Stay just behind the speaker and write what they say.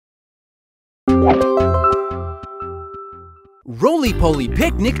Roly-Poly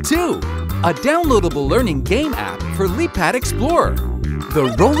Picnic 2, a downloadable learning game app for LeapPad Explorer.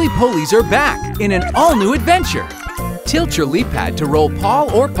 The Roly-Polies are back in an all-new adventure. Tilt your LeapPad to roll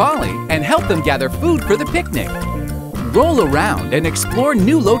Paul or Polly and help them gather food for the picnic. Roll around and explore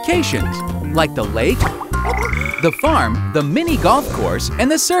new locations, like the lake, the farm, the mini golf course,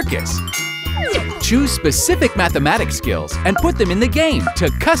 and the circus. Choose specific mathematics skills and put them in the game to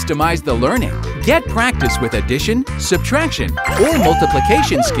customize the learning. Get practice with addition, subtraction, or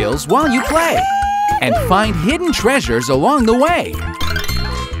multiplication skills while you play. And find hidden treasures along the way.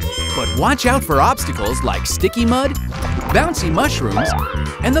 But watch out for obstacles like sticky mud, bouncy mushrooms,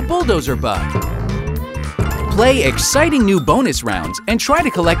 and the bulldozer bug. Play exciting new bonus rounds and try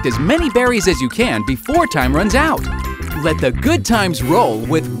to collect as many berries as you can before time runs out. Let the good times roll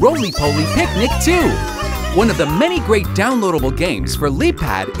with Roly-Poly Picnic 2, one of the many great downloadable games for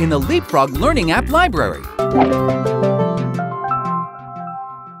LeapPad in the LeapFrog Learning App Library.